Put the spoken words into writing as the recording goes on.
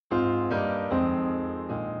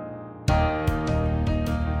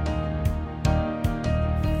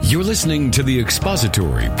You're listening to the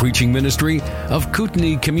expository preaching ministry of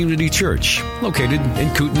Kootenai Community Church, located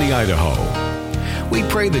in Kootenai, Idaho. We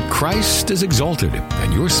pray that Christ is exalted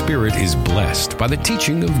and your spirit is blessed by the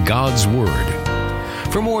teaching of God's Word.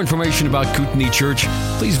 For more information about Kootenai Church,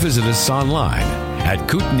 please visit us online at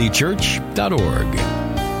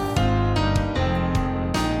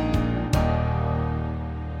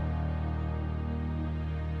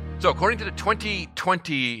kootenaichurch.org. So, according to the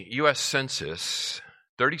 2020 U.S. Census,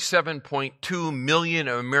 37.2 million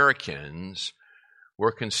Americans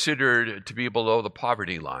were considered to be below the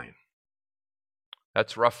poverty line.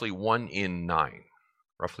 That's roughly 1 in 9.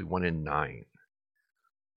 Roughly 1 in 9.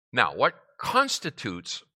 Now, what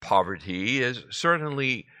constitutes poverty is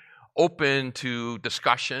certainly open to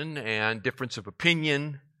discussion and difference of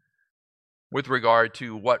opinion with regard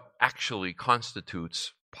to what actually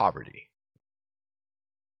constitutes poverty.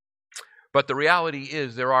 But the reality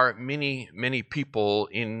is there are many, many people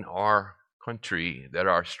in our country that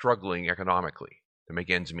are struggling economically to make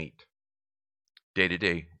ends meet, day to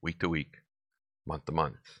day, week to week, month to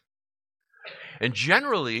month. And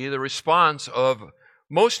generally, the response of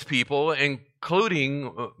most people,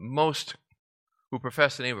 including most who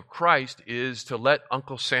profess the name of Christ, is to let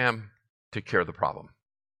Uncle Sam take care of the problem.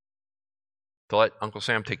 To let Uncle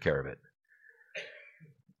Sam take care of it.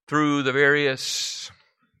 Through the various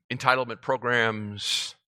entitlement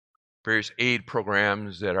programs, various aid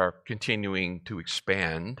programs that are continuing to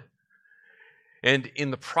expand, and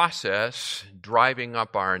in the process, driving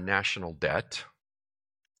up our national debt,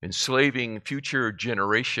 enslaving future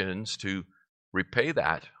generations to repay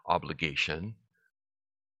that obligation,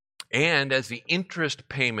 and as the interest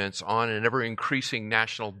payments on an ever-increasing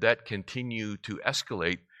national debt continue to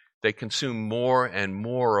escalate, they consume more and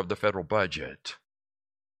more of the federal budget.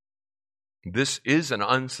 This is an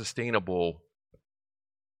unsustainable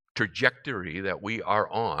trajectory that we are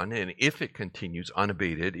on, and if it continues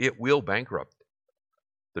unabated, it will bankrupt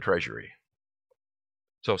the Treasury.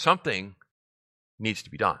 So something needs to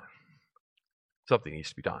be done. Something needs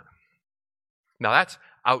to be done. Now that's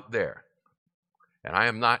out there, and I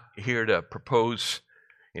am not here to propose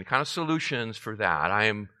any kind of solutions for that. I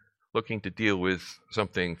am looking to deal with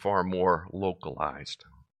something far more localized.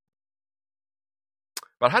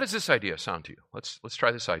 But how does this idea sound to you? Let's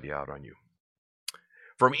try this idea out on you.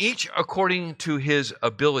 From each according to his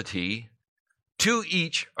ability, to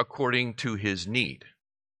each according to his need.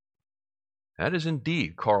 That is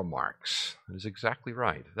indeed Karl Marx. That is exactly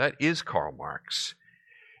right. That is Karl Marx.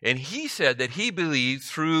 And he said that he believed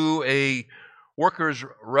through a workers'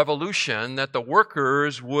 revolution that the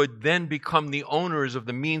workers would then become the owners of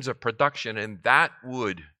the means of production, and that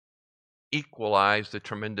would equalize the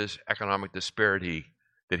tremendous economic disparity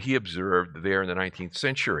that he observed there in the 19th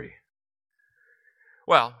century.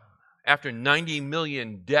 Well, after 90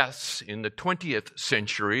 million deaths in the 20th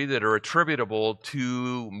century that are attributable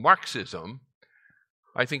to Marxism,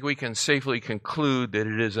 I think we can safely conclude that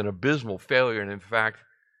it is an abysmal failure, and in fact,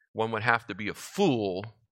 one would have to be a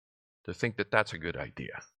fool to think that that's a good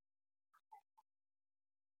idea.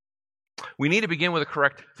 We need to begin with a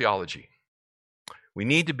correct theology. We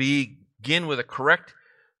need to begin with a correct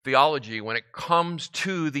theology when it comes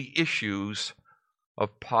to the issues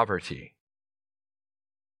of poverty.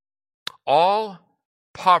 All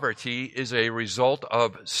poverty is a result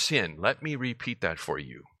of sin. Let me repeat that for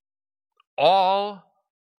you. All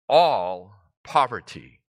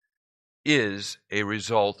poverty is a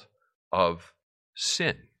result of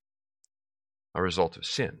sin. A result of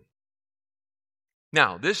sin.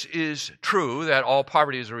 Now, this is true that all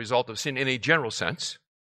poverty is a result of sin in a general sense.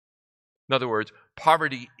 In other words,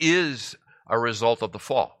 poverty is a result of the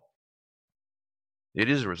fall. It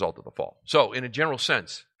is a result of the fall. So, in a general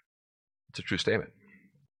sense, it's a true statement.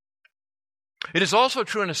 It is also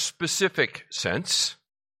true in a specific sense.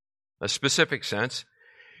 A specific sense.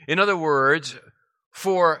 In other words,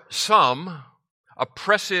 for some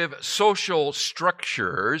oppressive social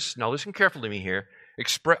structures, now listen carefully to me here,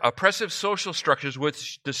 oppressive social structures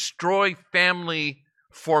which destroy family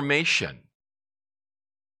formation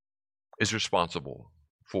is responsible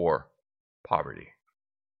for poverty.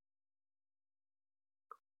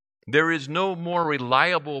 There is no more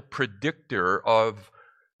reliable predictor of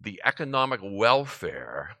the economic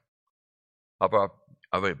welfare of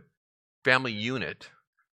a family unit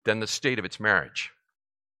than the state of its marriage.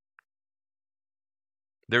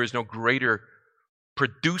 There is no greater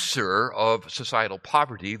producer of societal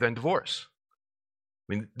poverty than divorce.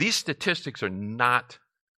 I mean, these statistics are not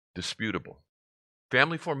disputable.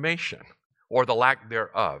 Family formation, or the lack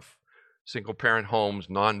thereof, single-parent homes,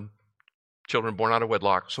 children born out of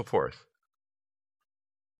wedlock, so forth,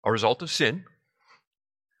 a result of sin,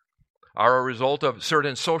 are a result of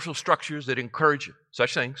certain social structures that encourage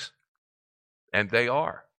such things, and they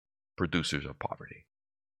are producers of poverty.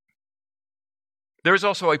 There is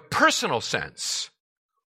also a personal sense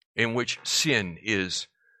in which sin is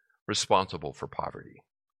responsible for poverty.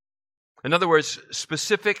 In other words,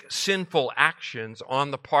 specific sinful actions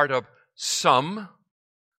on the part of some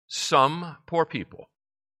poor people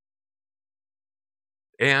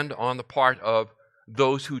and on the part of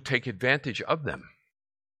those who take advantage of them.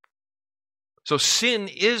 So sin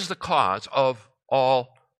is the cause of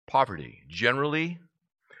all poverty, generally,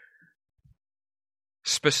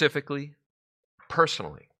 specifically,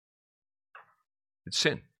 personally. It's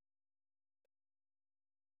sin.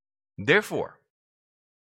 Therefore,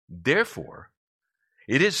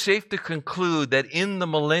 it is safe to conclude that in the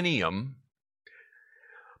millennium,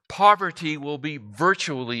 poverty will be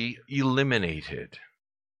virtually eliminated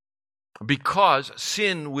because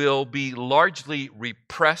sin will be largely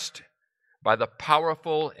repressed by the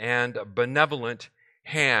powerful and benevolent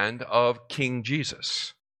hand of King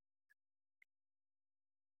Jesus.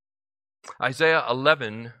 Isaiah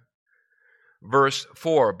 11, verse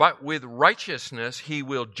 4, "But with righteousness he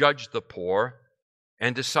will judge the poor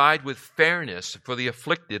and decide with fairness for the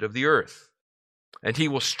afflicted of the earth. And he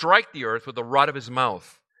will strike the earth with the rod of his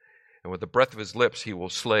mouth, and with the breath of his lips he will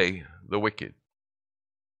slay the wicked."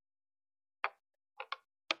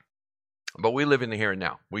 But we live in the here and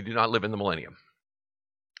now. We do not live in the millennium.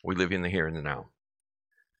 We live in the here and the now.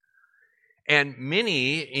 And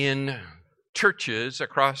many in churches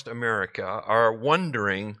across America are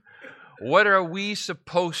wondering, what are we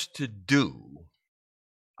supposed to do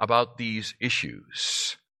about these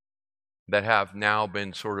issues that have now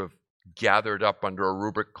been sort of gathered up under a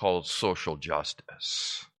rubric called social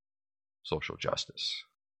justice? Social justice.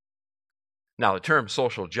 Now, the term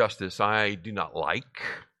social justice I do not like.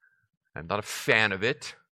 I'm not a fan of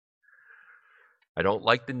it. I don't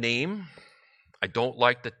like the name. I don't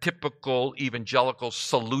like the typical evangelical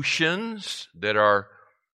solutions that are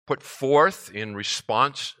put forth in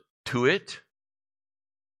response to it.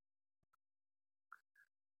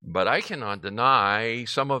 But I cannot deny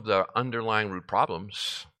some of the underlying root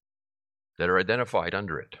problems that are identified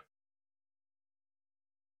under it.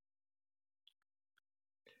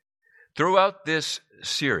 Throughout this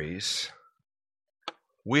series,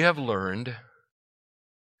 we have learned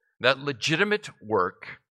that legitimate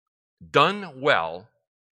work done well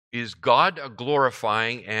is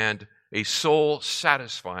God-glorifying and a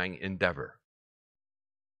soul-satisfying endeavor.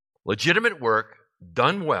 Legitimate work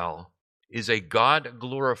done well is a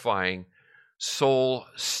God-glorifying,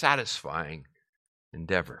 soul-satisfying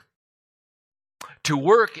endeavor. To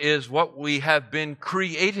work is what we have been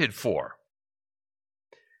created for.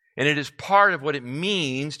 And it is part of what it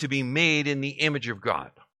means to be made in the image of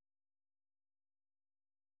God.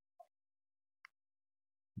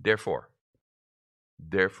 Therefore,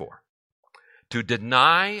 to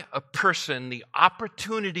deny a person the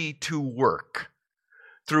opportunity to work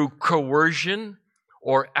through coercion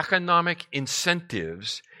or economic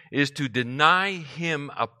incentives is to deny him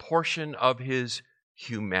a portion of his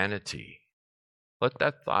humanity. Let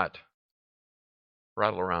that thought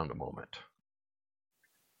rattle around a moment.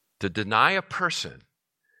 To deny a person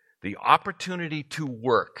the opportunity to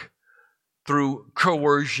work through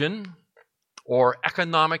coercion or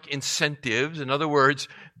economic incentives, in other words,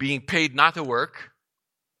 being paid not to work,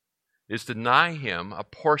 is to deny him a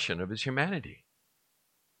portion of his humanity.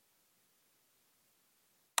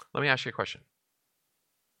 Let me ask you a question.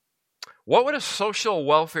 What would a social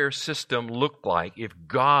welfare system look like if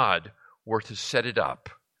God were to set it up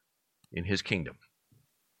in his kingdom?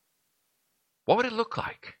 What would it look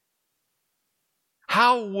like?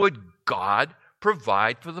 How would God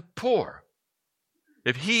provide for the poor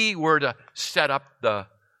if he were to set up the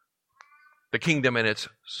kingdom and its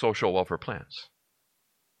social welfare plans?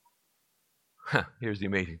 Here's the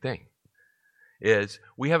amazing thing, is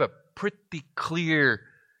we have a pretty clear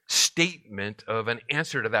statement of an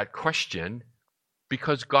answer to that question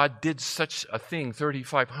because God did such a thing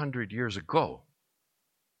 3,500 years ago.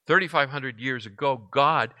 3,500 years ago,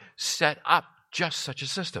 God set up just such a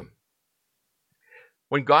system.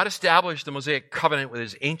 When God established the Mosaic covenant with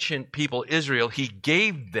his ancient people Israel, he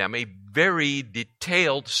gave them a very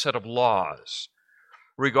detailed set of laws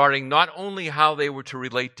regarding not only how they were to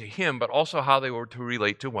relate to him, but also how they were to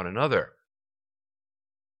relate to one another.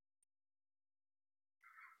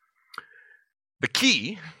 The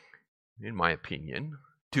key, in my opinion,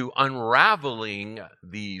 to unraveling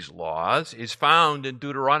these laws is found in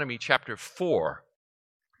Deuteronomy chapter 4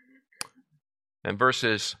 and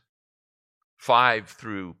verses 5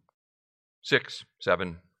 through 6,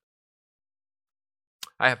 7.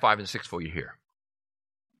 I have 5 and 6 for you here.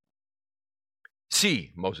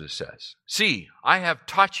 See, Moses says, see, I have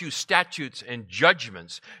taught you statutes and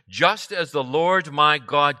judgments, just as the Lord my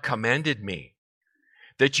God commanded me,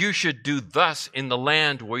 that you should do thus in the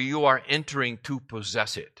land where you are entering to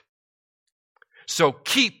possess it. So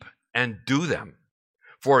keep and do them,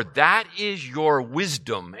 for that is your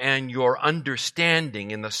wisdom and your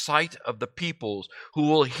understanding in the sight of the peoples who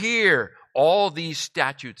will hear all these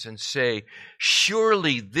statutes and say,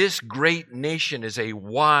 surely this great nation is a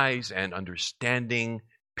wise and understanding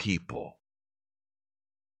people.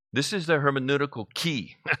 This is the hermeneutical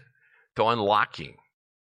key to unlocking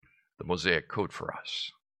the Mosaic Code for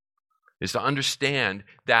us, is to understand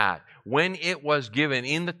that when it was given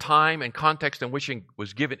in the time and context in which it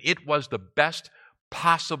was given, it was the best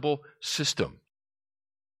possible system.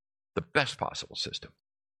 The best possible system.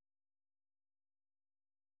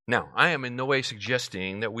 Now, I am in no way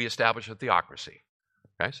suggesting that we establish a theocracy.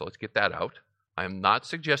 Okay, so let's get that out. I am not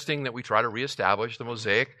suggesting that we try to reestablish the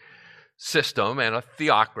Mosaic system and a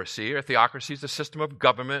theocracy. A theocracy is a system of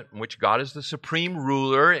government in which God is the supreme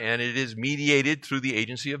ruler and it is mediated through the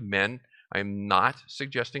agency of men. I am not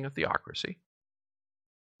suggesting a theocracy,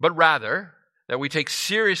 but rather that we take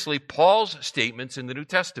seriously Paul's statements in the New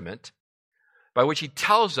Testament by which he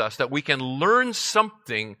tells us that we can learn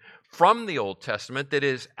something from the Old Testament that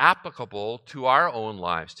is applicable to our own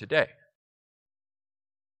lives today.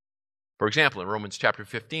 For example, in Romans chapter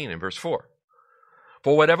 15 and verse 4,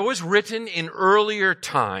 for whatever was written in earlier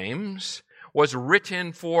times was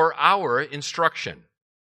written for our instruction,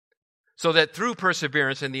 so that through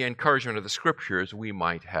perseverance and the encouragement of the Scriptures we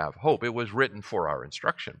might have hope. It was written for our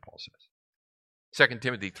instruction, Paul says. 2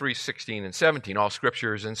 Timothy 3:16 and 17, all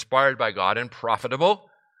Scripture is inspired by God and profitable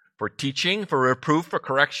for teaching, for reproof, for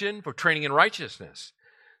correction, for training in righteousness,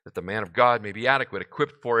 that the man of God may be adequate,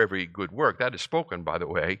 equipped for every good work. That is spoken, by the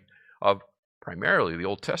way, of primarily the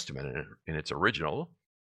Old Testament in its original,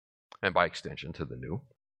 and by extension to the New.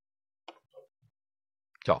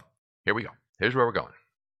 So, here we go. Here's where we're going.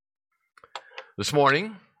 This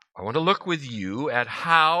morning, I want to look with you at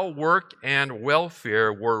how work and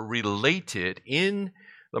welfare were related in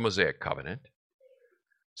the Mosaic Covenant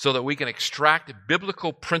so that we can extract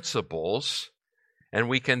biblical principles and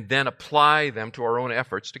we can then apply them to our own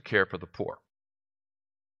efforts to care for the poor.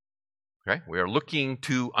 Okay? We are looking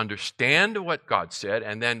to understand what God said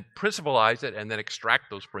and then principleize it and then extract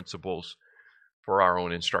those principles for our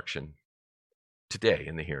own instruction today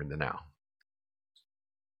in the here and the now.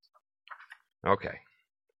 Okay.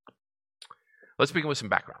 Let's begin with some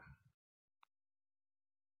background.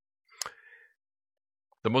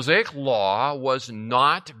 The Mosaic Law was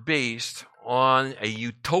not based on a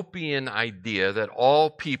utopian idea that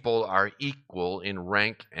all people are equal in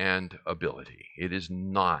rank and ability. It is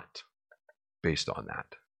not based on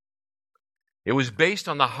that. It was based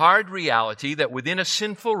on the hard reality that within a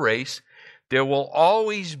sinful race, there will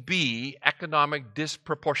always be economic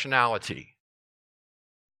disproportionality.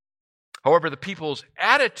 However, the people's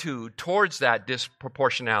attitude towards that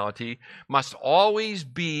disproportionality must always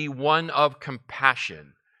be one of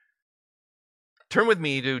compassion. Turn with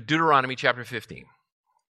me to Deuteronomy chapter 15.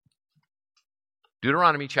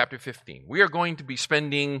 Deuteronomy chapter 15. We are going to be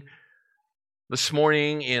spending this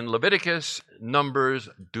morning in Leviticus, Numbers,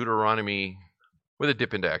 Deuteronomy, with a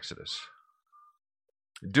dip into Exodus.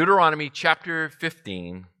 Deuteronomy chapter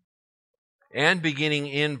 15, and beginning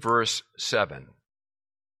in verse 7.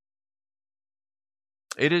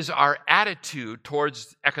 It is our attitude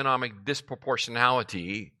towards economic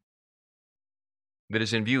disproportionality that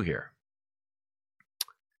is in view here.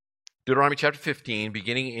 Deuteronomy chapter 15,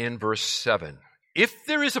 beginning in verse 7. If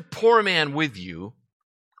there is a poor man with you,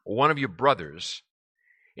 one of your brothers,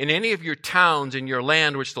 in any of your towns in your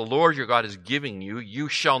land which the Lord your God is giving you, you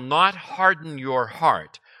shall not harden your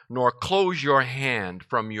heart, nor close your hand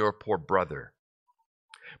from your poor brother.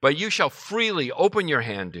 But you shall freely open your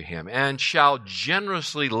hand to him, and shall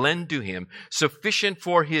generously lend to him, sufficient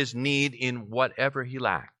for his need in whatever he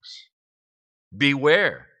lacks.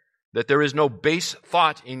 Beware that there is no base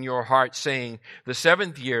thought in your heart, saying, the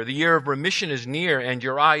 7th year, the year of remission is near, and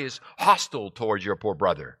your eye is hostile towards your poor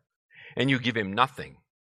brother, and you give him nothing.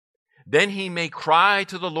 Then he may cry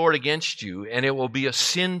to the Lord against you, and it will be a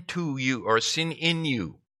sin to you, or a sin in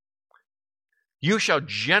you. You shall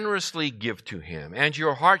generously give to him, and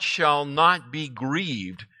your heart shall not be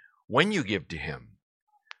grieved when you give to him.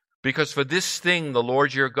 Because for this thing the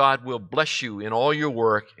Lord your God will bless you in all your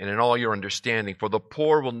work and in all your understanding, for the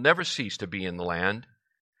poor will never cease to be in the land.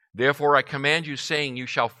 Therefore I command you, saying, you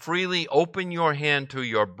shall freely open your hand to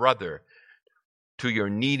your brother, to your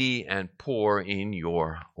needy and poor in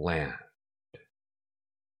your land.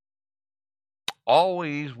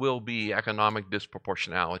 always will be economic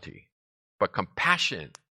disproportionality, but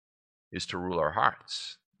compassion is to rule our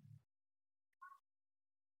hearts.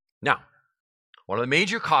 Now, one of the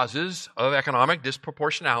major causes of economic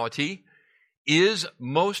disproportionality is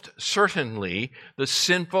most certainly the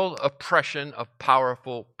sinful oppression of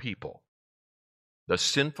powerful people. The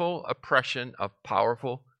sinful oppression of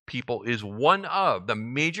powerful people is one of the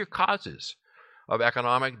major causes of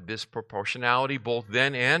economic disproportionality, both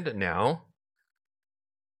then and now.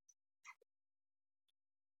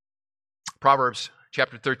 Proverbs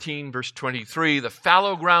chapter 13, verse 23, the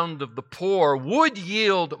fallow ground of the poor would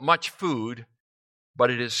yield much food, but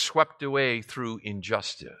it is swept away through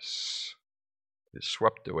injustice. It is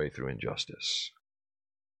swept away through injustice.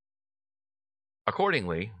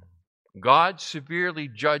 Accordingly, God severely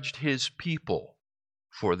judged his people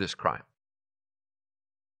for this crime.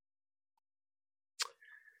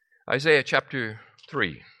 Isaiah chapter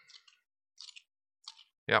 3.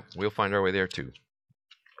 Yeah, we'll find our way there too.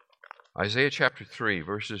 Isaiah chapter 3,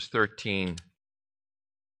 verses 13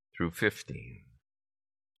 through 15.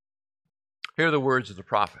 Hear the words of the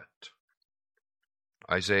prophet.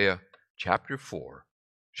 Isaiah chapter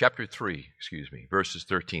 3, verses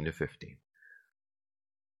 13 to 15.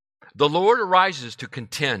 The Lord arises to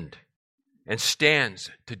contend and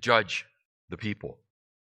stands to judge the people.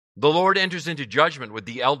 The Lord enters into judgment with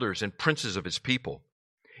the elders and princes of his people.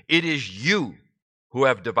 It is you who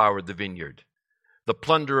have devoured the vineyard. The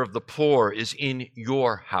plunder of the poor is in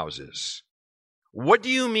your houses. What do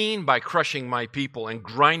you mean by crushing my people and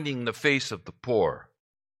grinding the face of the poor?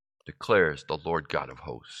 Declares the Lord God of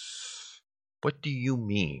hosts. What do you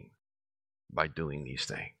mean by doing these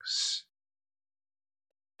things?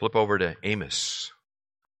 Flip over to Amos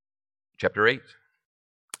chapter 8.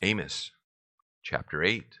 Amos chapter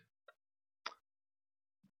 8,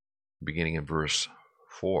 beginning in verse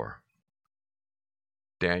 4.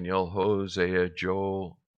 Daniel, Hosea,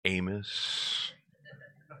 Joel, Amos,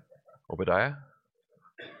 Obadiah.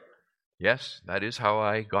 Yes, that is how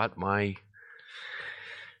I got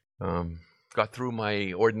through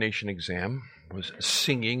my ordination exam, was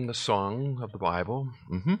singing the song of the Bible.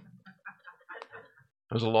 It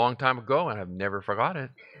was a long time ago, and I've never forgot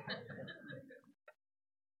it.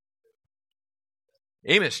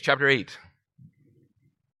 Amos chapter 8,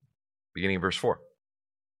 beginning in verse 4.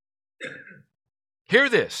 Hear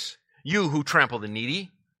this, you who trample the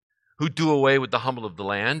needy, who do away with the humble of the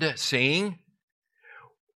land, saying,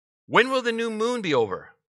 when will the new moon be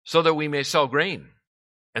over, so that we may sell grain,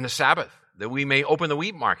 and the Sabbath, that we may open the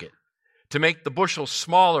wheat market, to make the bushel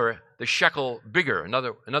smaller, the shekel bigger, in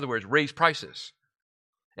other words, raise prices,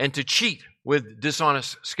 and to cheat with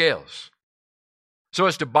dishonest scales, so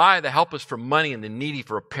as to buy the helpless for money and the needy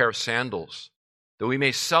for a pair of sandals, that we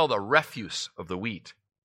may sell the refuse of the wheat.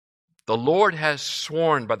 The Lord has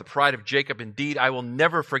sworn by the pride of Jacob, indeed, I will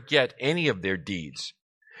never forget any of their deeds.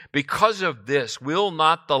 Because of this, will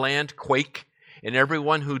not the land quake, and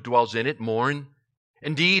everyone who dwells in it mourn?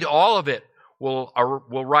 Indeed, all of it will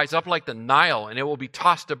rise up like the Nile, and it will be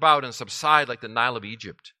tossed about and subside like the Nile of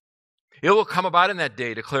Egypt. It will come about in that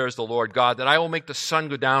day, declares the Lord God, that I will make the sun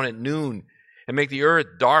go down at noon, and make the earth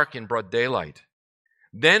dark in broad daylight.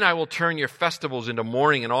 Then I will turn your festivals into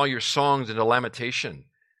mourning, and all your songs into lamentation.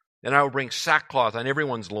 And I will bring sackcloth on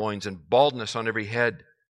everyone's loins and baldness on every head.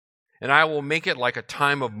 And I will make it like a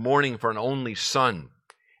time of mourning for an only son,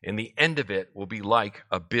 and the end of it will be like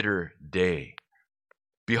a bitter day.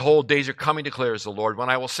 Behold, days are coming, declares the Lord,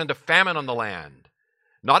 when I will send a famine on the land,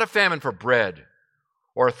 not a famine for bread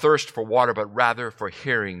or a thirst for water, but rather for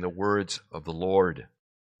hearing the words of the Lord.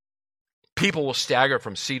 People will stagger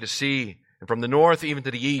from sea to sea, and from the north even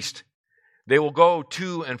to the east. They will go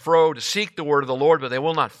to and fro to seek the word of the Lord, but they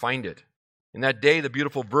will not find it. In that day, the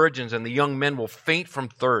beautiful virgins and the young men will faint from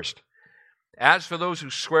thirst. As for those who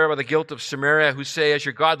swear by the guilt of Samaria, who say, as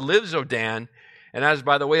your God lives, O Dan, and as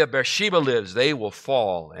by the way of Beersheba lives, they will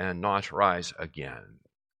fall and not rise again.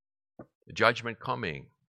 The judgment coming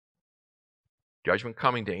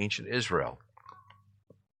to ancient Israel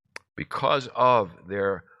because of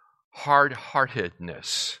their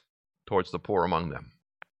hard-heartedness towards the poor among them.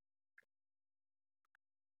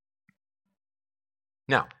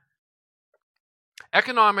 Now,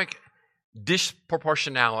 economic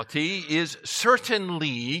disproportionality is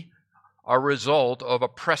certainly a result of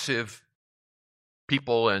oppressive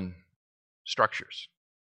people and structures.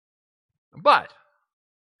 But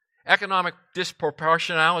economic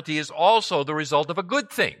disproportionality is also the result of a good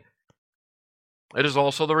thing. It is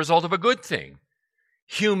also the result of a good thing.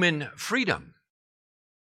 Human freedom.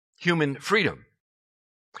 Human freedom.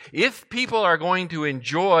 If people are going to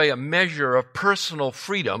enjoy a measure of personal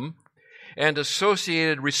freedom, and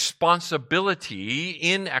associated responsibility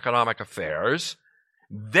in economic affairs,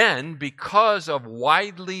 then because of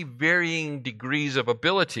widely varying degrees of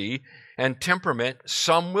ability and temperament,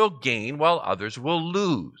 some will gain while others will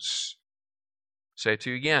lose. Say it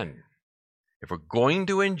to you again. If we're going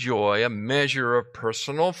to enjoy a measure of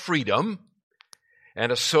personal freedom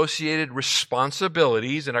and associated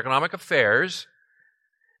responsibilities in economic affairs,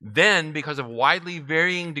 then because of widely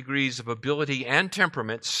varying degrees of ability and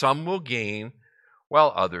temperament, some will gain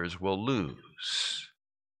while others will lose.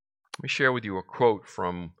 Let me share with you a quote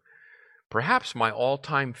from perhaps my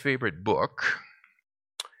all-time favorite book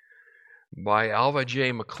by Alva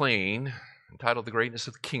J. McLean, entitled The Greatness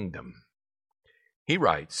of the Kingdom. He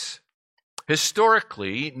writes,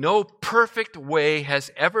 "Historically, no perfect way has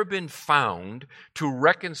ever been found to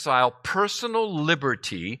reconcile personal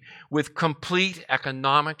liberty with complete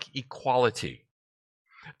economic equality.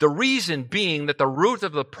 The reason being that the root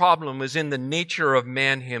of the problem is in the nature of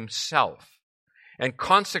man himself, and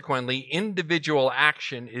consequently, individual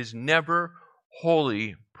action is never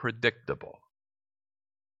wholly predictable.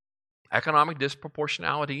 Economic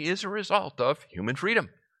disproportionality is a result of human freedom,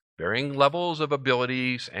 varying levels of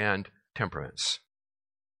abilities and temperaments."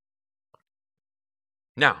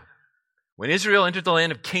 Now, when Israel entered the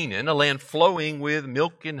land of Canaan, a land flowing with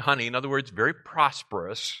milk and honey, in other words, very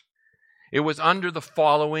prosperous, it was under the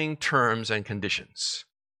following terms and conditions.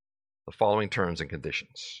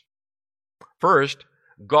 First,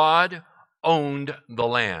 God owned the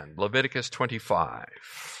land. Leviticus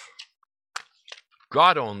 25.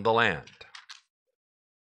 God owned the land.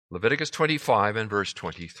 Leviticus 25 and verse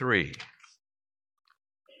 23.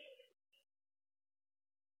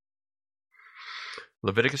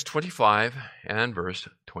 Leviticus 25 and verse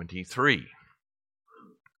 23.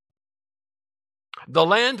 "The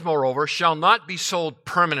land, moreover, shall not be sold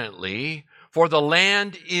permanently, for the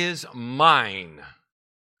land is mine.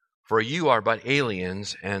 For you are but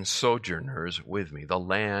aliens and sojourners with me." The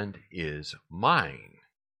land is mine,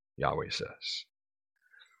 Yahweh says.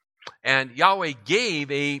 And Yahweh gave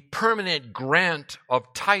a permanent grant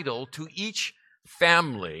of title to each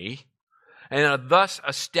family and thus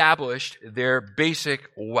established their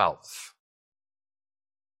basic wealth.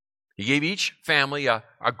 He gave each family a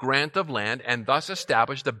grant of land and thus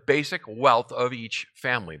established the basic wealth of each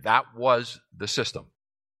family. That was the system.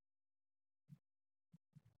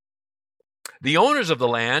 The owners of the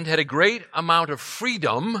land had a great amount of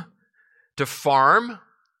freedom to farm,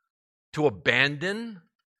 to abandon,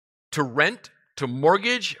 to rent, to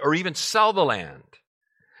mortgage, or even sell the land.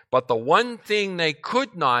 But the one thing they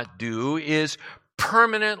could not do is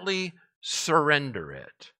permanently surrender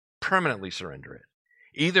it.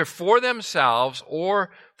 Either for themselves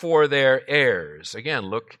or for their heirs. Again,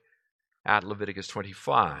 look at Leviticus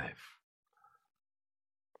 25.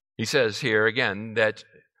 He says here again that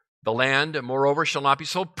the land, moreover, shall not be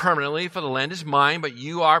sold permanently, for the land is mine, but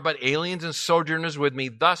you are but aliens and sojourners with me.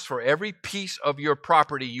 Thus, for every piece of your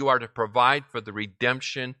property, you are to provide for the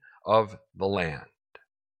redemption of the land.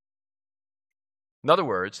 In other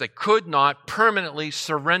words, they could not permanently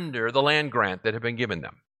surrender the land grant that had been given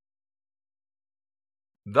them.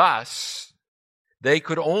 Thus, they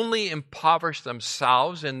could only impoverish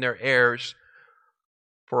themselves and their heirs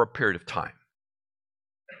for a period of time.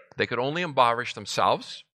 They could only impoverish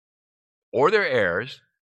themselves or their heirs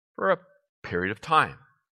for a period of time.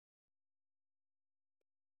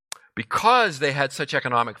 Because they had such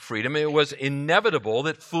economic freedom, it was inevitable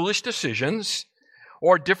that foolish decisions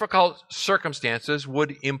or difficult circumstances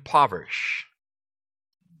would impoverish.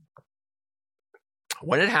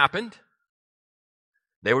 When it happened,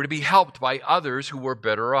 they were to be helped by others who were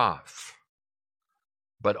better off,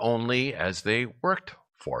 but only as they worked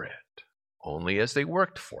for it.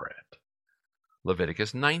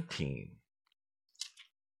 Leviticus 19,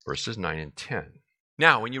 verses 9 and 10.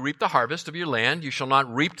 "Now, when you reap the harvest of your land, you shall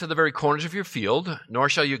not reap to the very corners of your field, nor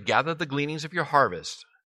shall you gather the gleanings of your harvest,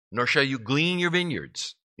 nor shall you glean your vineyard,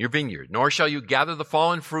 nor shall you gather the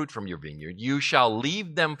fallen fruit from your vineyard. You shall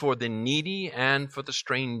leave them for the needy and for the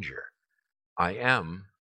stranger. I am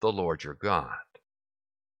the Lord your God."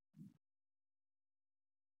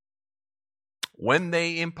 When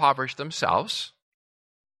they impoverished themselves,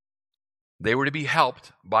 they were to be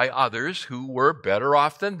helped by others who were better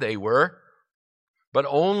off than they were, but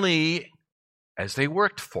only as they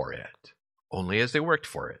worked for it.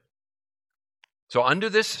 So under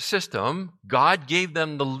this system, God gave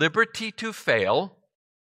them the liberty to fail,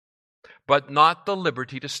 but not the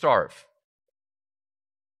liberty to starve.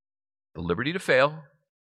 The liberty to fail,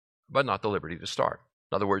 but not the liberty to starve.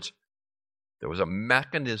 In other words, there was a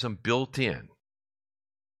mechanism built in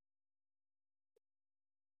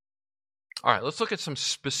All right, let's look at some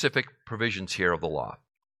specific provisions here of the law.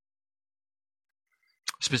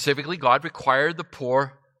 Specifically, God required the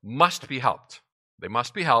poor must be helped. They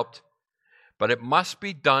must be helped, but it must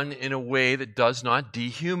be done in a way that does not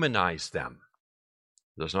dehumanize them.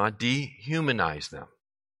 Does not dehumanize them.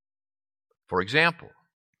 For example,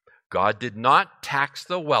 God did not tax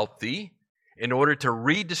the wealthy in order to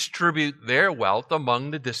redistribute their wealth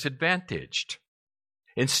among the disadvantaged.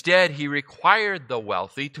 Instead, he required the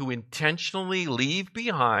wealthy to intentionally leave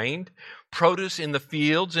behind produce in the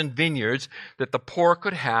fields and vineyards that the poor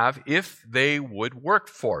could have if they would work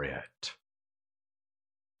for it.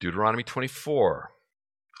 Deuteronomy 24.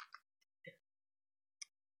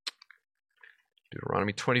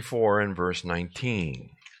 Deuteronomy 24 and verse 19.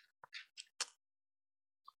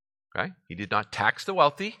 Okay? He did not tax the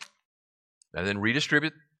wealthy and then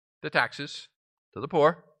redistribute the taxes to the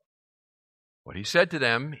poor. What he said to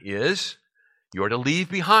them is, you are to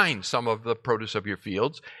leave behind some of the produce of your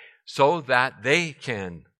fields so that they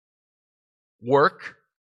can work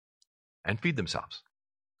and feed themselves.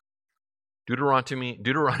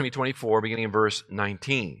 Deuteronomy 24, beginning in verse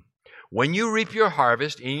 19. When you reap your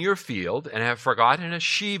harvest in your field and have forgotten a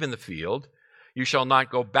sheaf in the field, you shall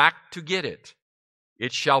not go back to get it.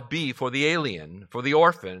 It shall be for the alien, for the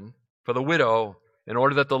orphan, for the widow, in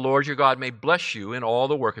order that the Lord your God may bless you in all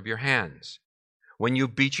the work of your hands. When you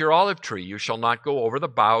beat your olive tree, you shall not go over the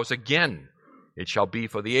boughs again. It shall be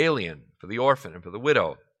for the alien, for the orphan, and for the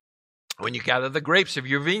widow. When you gather the grapes of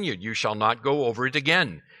your vineyard, you shall not go over it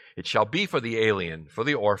again. It shall be for the alien, for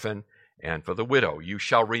the orphan, and for the widow. You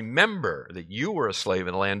shall remember that you were a slave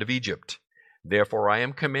in the land of Egypt. Therefore I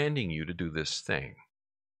am commanding you to do this thing.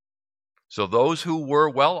 So those who were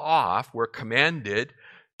well off were commanded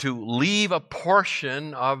to leave a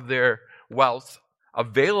portion of their wealth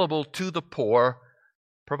available to the poor,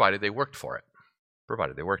 provided they worked for it.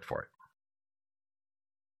 Provided they worked for it.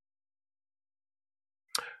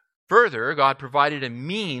 Further, God provided a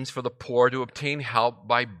means for the poor to obtain help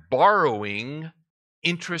by borrowing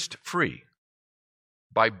interest-free.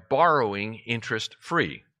 By borrowing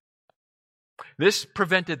interest-free. This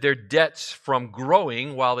prevented their debts from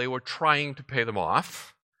growing while they were trying to pay them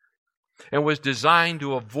off, and was designed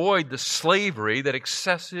to avoid the slavery that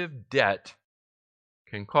excessive debt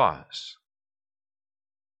can cause.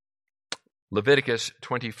 Leviticus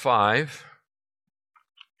 25.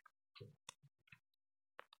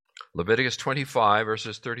 Leviticus 25,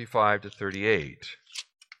 verses 35 to 38.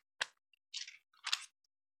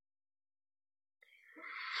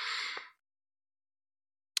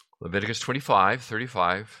 Leviticus 25,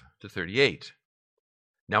 35 to 38.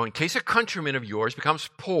 Now, in case a countryman of yours becomes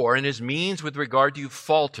poor and his means with regard to you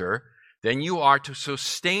falter, then you are to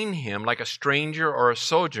sustain him like a stranger or a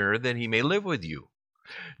sojourner, that he may live with you.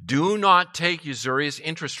 Do not take usurious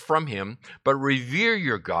interest from him, but revere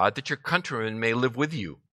your God, that your countryman may live with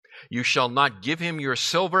you. You shall not give him your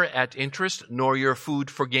silver at interest, nor your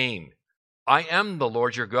food for gain. I am the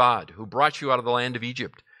Lord your God, who brought you out of the land of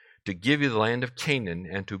Egypt, to give you the land of Canaan,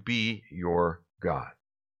 and to be your God.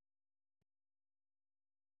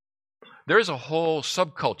 There is a whole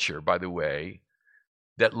subculture, by the way,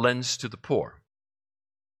 that lends to the poor.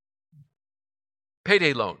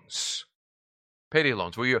 Payday loans. Payday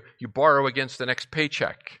loans, where you borrow against the next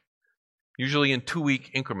paycheck, usually in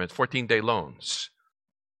 2-week increments, 14-day loans,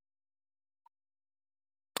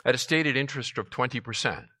 at a stated interest of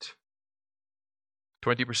 20%.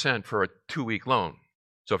 20% for a 2-week loan.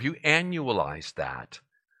 So if you annualize that,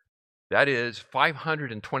 that is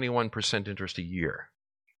 521% interest a year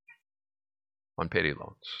on payday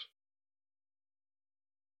loans.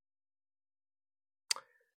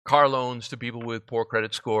 Car loans to people with poor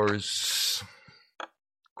credit scores,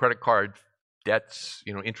 credit card debts,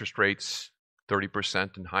 interest rates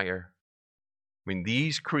 30% and higher. I mean,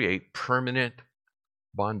 these create permanent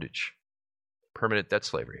bondage, permanent debt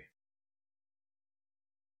slavery.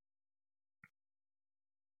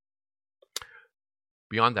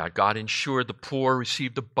 Beyond that, God ensured the poor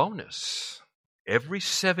received a bonus every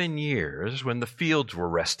 7 years when the fields were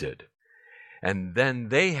rested. And then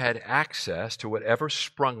they had access to whatever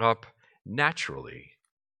sprung up naturally.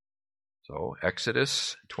 So,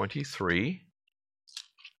 Exodus 23,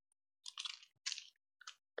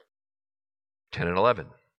 10 and 11.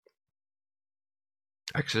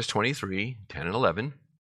 Exodus 23, 10 and 11.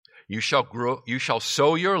 You shall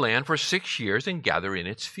sow your land for 6 years and gather in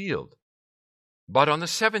its field. But on the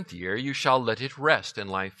 7th year you shall let it rest and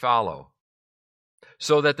lie fallow,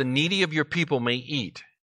 so that the needy of your people may eat,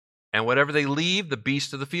 and whatever they leave, the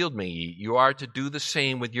beasts of the field may eat. You are to do the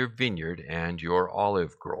same with your vineyard and your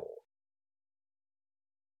olive grove.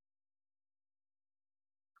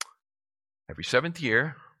 Every 7th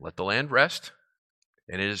year, let the land rest,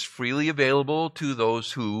 and it is freely available to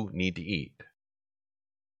those who need to eat.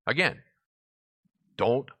 Again,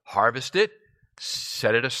 don't harvest it.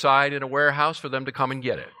 Set it aside in a warehouse for them to come and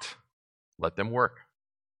get it. Let them work.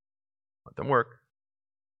 Let them work.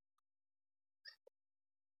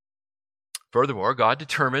 Furthermore, God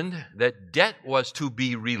determined that debt was to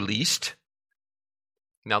be released.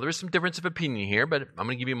 Now, there is some difference of opinion here, but I'm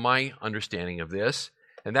going to give you my understanding of this,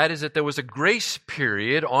 and that is that there was a grace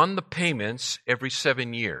period on the payments every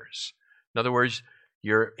 7 years. In other words,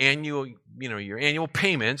 your annual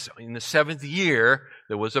payments in the 7th year,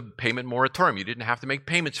 there was a payment moratorium. You didn't have to make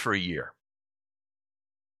payments for a year.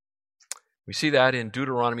 We see that in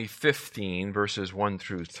Deuteronomy 15, verses 1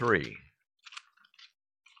 through 3.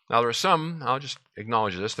 Now, there are some, I'll just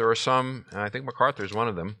acknowledge this, there are some, and I think MacArthur is one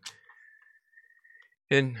of them,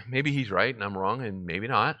 and maybe he's right and I'm wrong, and maybe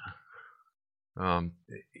not. According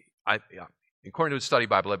to his study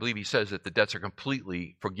Bible, I believe he says that the debts are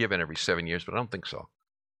completely forgiven every 7 years, but I don't think so.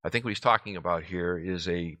 I think what he's talking about here is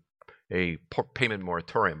a payment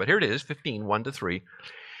moratorium. But here it is, 15, 1 to 3.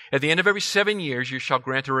 At the end of every 7 years, you shall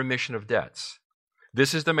grant a remission of debts.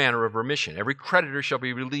 This is the manner of remission. Every creditor shall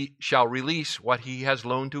release what he has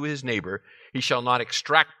loaned to his neighbor. He shall not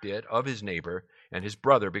extract it of his neighbor and his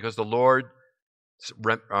brother, because the Lord's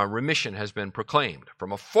remission has been proclaimed.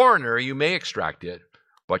 From a foreigner you may extract it,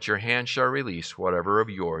 but your hand shall release whatever of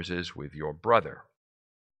yours is with your brother.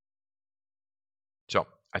 So,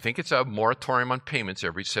 I think it's a moratorium on payments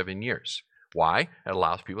every 7 years. Why? It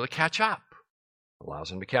allows people to catch up. It allows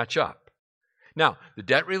them to catch up. Now, the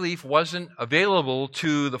debt relief wasn't available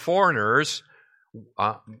to the foreigners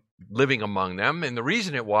living among them, and the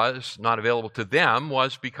reason it was not available to them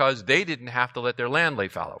was because they didn't have to let their land lay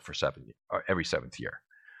fallow for every 7th year.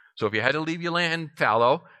 So if you had to leave your land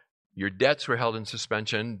fallow, your debts were held in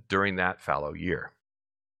suspension during that fallow year.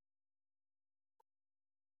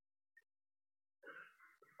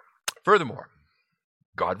 Furthermore,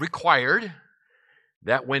 God required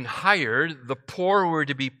that when hired, the poor were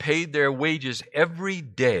to be paid their wages every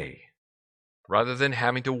day, rather than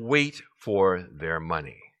having to wait for their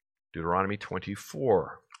money. Deuteronomy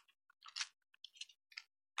 24,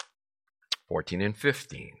 14 and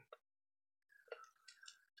 15.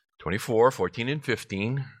 24, 14 and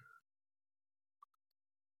 15.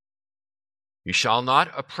 You shall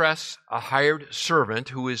not oppress a hired servant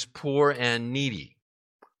who is poor and needy,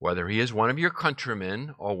 whether he is one of your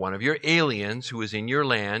countrymen or one of your aliens who is in your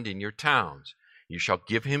land, in your towns. You shall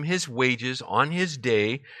give him his wages on his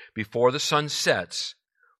day before the sun sets,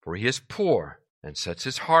 for he is poor and sets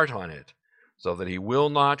his heart on it, so that he will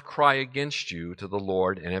not cry against you to the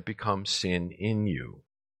Lord, and it becomes sin in you.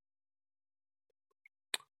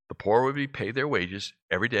 The poor would be paid their wages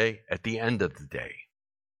every day at the end of the day.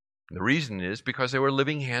 And the reason is because they were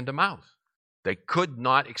living hand to mouth. They could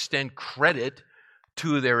not extend credit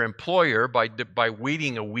to their employer by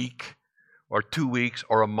waiting a week or 2 weeks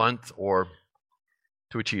or a month or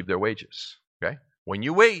to achieve their wages. Okay? When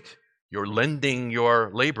you wait, you're lending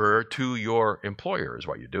your labor to your employer is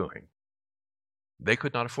what you're doing. They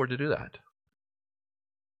could not afford to do that.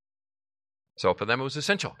 So for them it was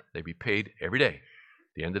essential. They'd be paid every day,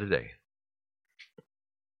 at the end of the day.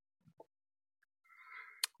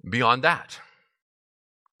 Beyond that,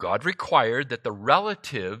 God required that the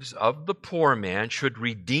relatives of the poor man should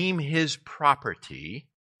redeem his property.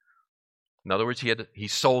 In other words, he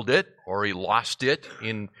sold it or he lost it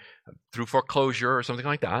through foreclosure or something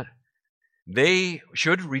like that. They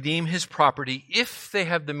should redeem his property if they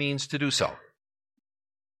have the means to do so.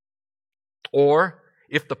 Or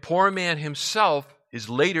if the poor man himself is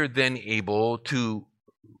later then able to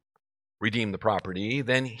redeem the property,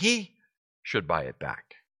 then he should buy it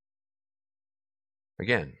back.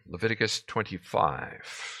 Again, Leviticus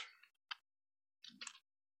 25,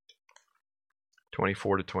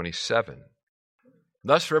 24 to 27.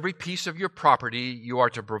 Thus, for every piece of your property, you are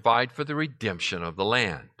to provide for the redemption of the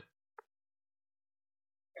land.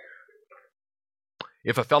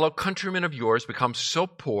 If a fellow countryman of yours becomes so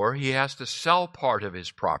poor he has to sell part of his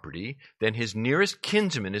property, then his nearest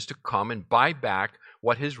kinsman is to come and buy back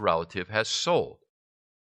what his relative has sold.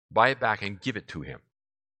 Buy it back and give it to him.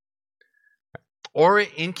 Or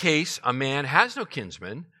in case a man has no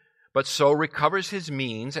kinsman, but so recovers his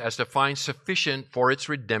means as to find sufficient for its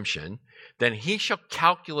redemption, then he shall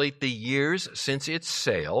calculate the years since its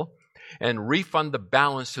sale and refund the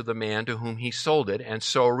balance to the man to whom he sold it, and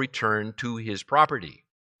so return to his property.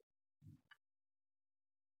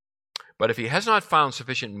 But if he has not found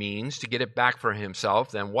sufficient means to get it back for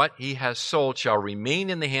himself, then what he has sold shall remain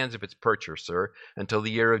in the hands of its purchaser until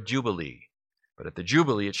the year of Jubilee. But at the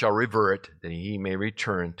Jubilee it shall revert, that he may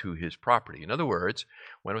return to his property. In other words,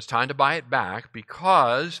 when it was time to buy it back,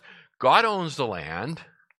 because God owns the land,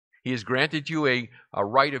 he has granted you a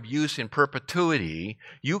right of use in perpetuity,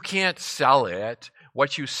 you can't sell it.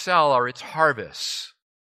 What you sell are its harvests.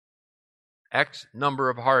 X number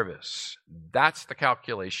of harvests. That's the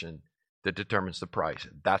calculation that determines the price.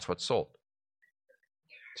 That's what's sold.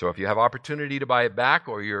 So if you have opportunity to buy it back,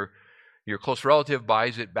 or your close relative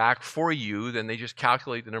buys it back for you, then they just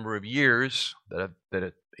calculate the number of years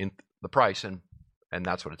that in the price, and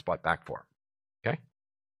that's what it's bought back for. Okay?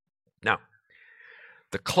 Now,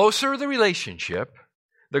 the closer the relationship,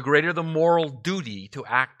 the greater the moral duty to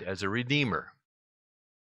act as a redeemer.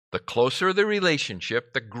 The closer the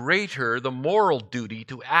relationship, the greater the moral duty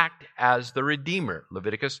to act as the redeemer.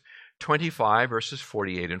 Leviticus 25, verses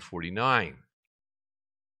 48 and 49.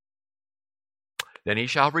 Then he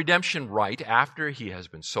shall have redemption right after he has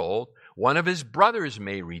been sold. One of his brothers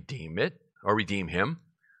may redeem it, or redeem him.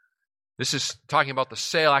 This is talking about the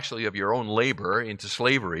sale, actually, of your own labor into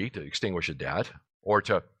slavery to extinguish a debt, or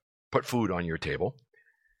to put food on your table.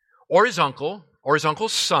 Or his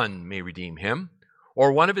uncle's son may redeem him.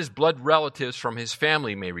 Or one of his blood relatives from his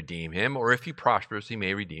family may redeem him, or if he prospers, he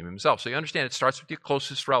may redeem himself. So you understand, it starts with your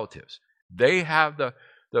closest relatives. They have the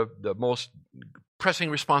most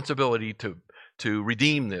pressing responsibility to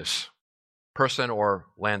redeem this person or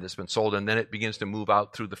land that's been sold, and then it begins to move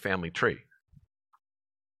out through the family tree.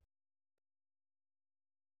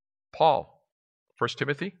 Paul, 1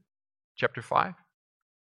 Timothy chapter 5.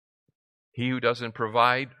 He who doesn't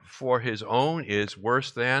provide for his own is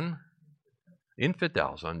worse than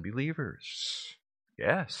infidels, unbelievers.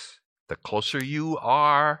 Yes, the closer you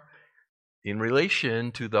are in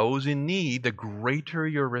relation to those in need, the greater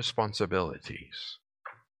your responsibilities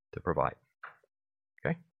to provide.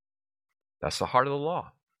 Okay? That's the heart of the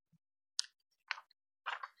law.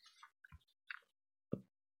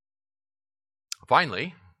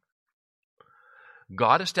 Finally,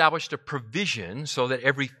 God established a provision so that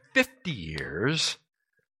every 50 years,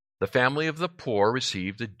 the family of the poor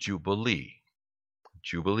received a jubilee.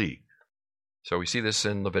 Jubilee. So we see this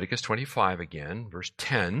in Leviticus 25 again, verse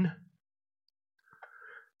 10.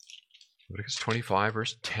 Leviticus 25,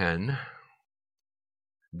 verse 10.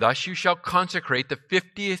 Thus you shall consecrate the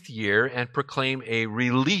 50th year and proclaim a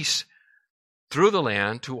release through the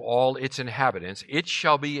land to all its inhabitants. It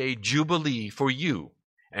shall be a jubilee for you,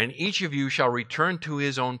 and each of you shall return to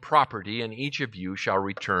his own property, and each of you shall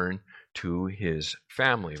return to his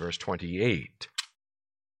family. Verse 28.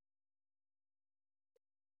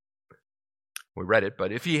 We read it,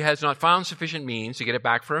 but if he has not found sufficient means to get it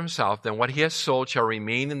back for himself, then what he has sold shall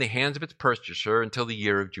remain in the hands of its purchaser until the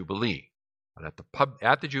year of Jubilee. And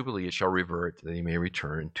at the Jubilee it shall revert, that he may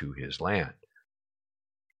return to his land.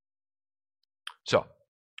 So,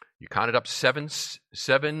 you counted up seven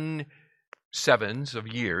sevens of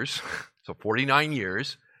years, so 49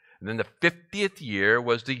 years, and then the 50th year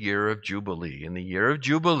was the year of Jubilee. In the year of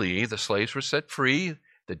Jubilee, the slaves were set free,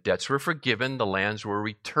 the debts were forgiven, the lands were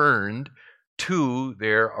returned to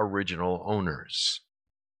their original owners.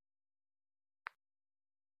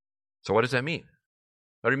 So what does that mean?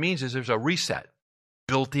 What it means is there's a reset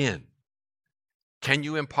built in. Can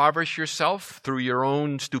you impoverish yourself through your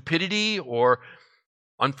own stupidity or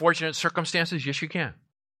unfortunate circumstances? Yes, you can.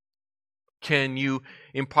 Can you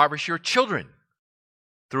impoverish your children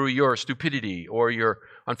through your stupidity or your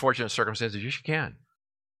unfortunate circumstances? Yes, you can.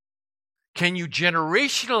 Can you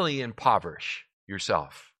generationally impoverish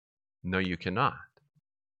yourself? No, you cannot.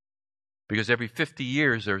 Because every 50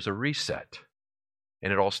 years there's a reset,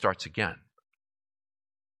 and it all starts again.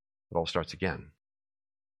 It all starts again.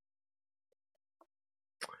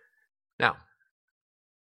 Now,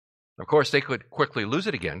 of course, they could quickly lose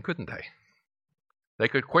it again, couldn't they? They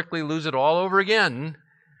could quickly lose it all over again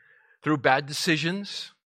through bad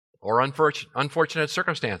decisions or unfortunate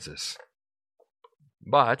circumstances.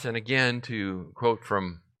 But, and again to quote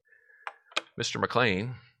from Mr.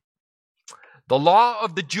 McLean, the law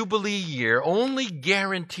of the Jubilee year only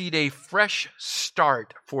guaranteed a fresh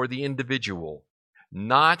start for the individual,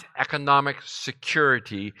 not economic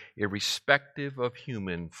security irrespective of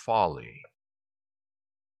human folly.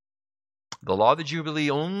 The law of the Jubilee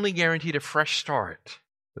only guaranteed a fresh start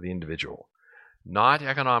for the individual, not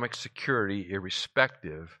economic security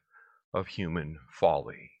irrespective of human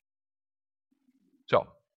folly. So,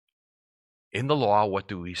 in the law, what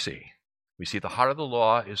do we see? We see the heart of the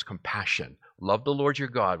law is compassion. Love the Lord your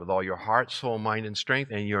God with all your heart, soul, mind, and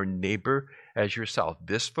strength, and your neighbor as yourself.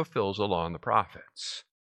 This fulfills the law and the prophets.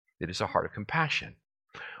 It is a heart of compassion.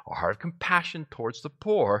 A heart of compassion towards the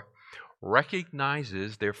poor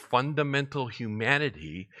recognizes their fundamental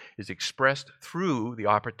humanity is expressed through the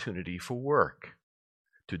opportunity for work.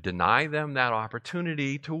 To deny them that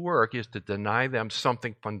opportunity to work is to deny them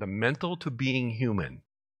something fundamental to being human.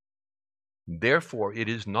 Therefore, it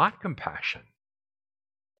is not compassion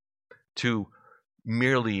to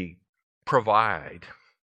merely provide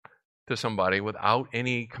to somebody without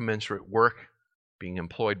any commensurate work being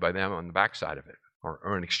employed by them on the backside of it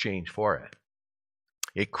or in exchange for it.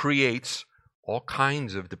 It creates all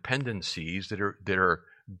kinds of dependencies that are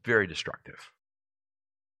very destructive.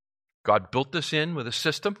 God built this in with a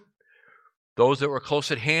system. Those that were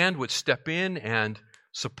close at hand would step in and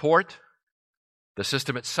support. The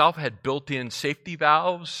system itself had built-in safety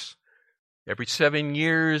valves. Every 7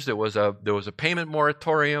 years, there was a payment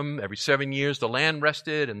moratorium. Every 7 years, the land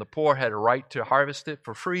rested, and the poor had a right to harvest it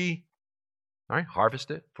for free. All right,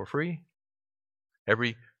 harvest it for free.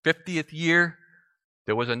 Every 50th year,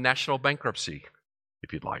 there was a national bankruptcy,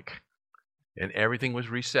 if you'd like. And everything was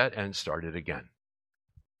reset and started again.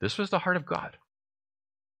 This was the heart of God.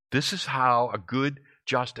 This is how a good,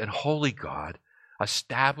 just, and holy God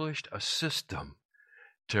established a system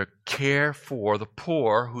to care for the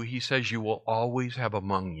poor who he says you will always have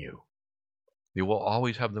among you. You will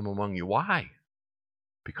always have them among you. Why?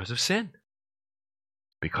 Because of sin.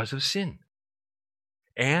 Because of sin.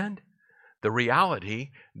 And the reality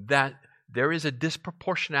that there is a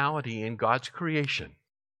disproportionality in God's creation,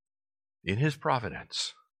 in his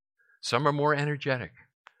providence. Some are more energetic.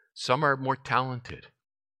 Some are more talented.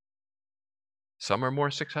 Some are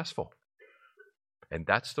more successful. And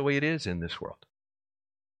that's the way it is in this world.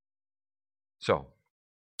 So,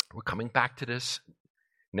 we're coming back to this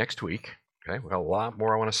next week. Okay, we've got a lot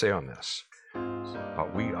more I want to say on this.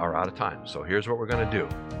 But we are out of time. So here's what we're going to do.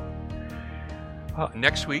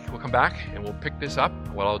 Next week, we'll come back and we'll pick this up.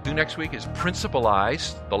 What I'll do next week is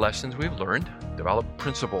principalize the lessons we've learned, develop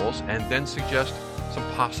principles, and then suggest some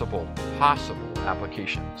possible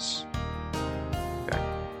applications. Okay?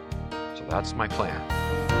 So that's my plan.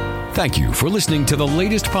 Thank you for listening to the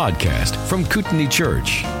latest podcast from Kootenai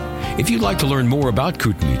Church. If you'd like to learn more about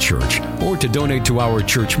Kootenai Church or to donate to our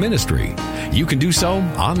church ministry, you can do so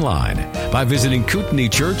online by visiting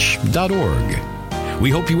kootenaichurch.org. We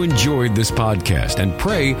hope you enjoyed this podcast and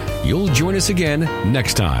pray you'll join us again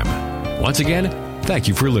next time. Once again, thank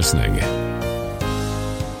you for listening.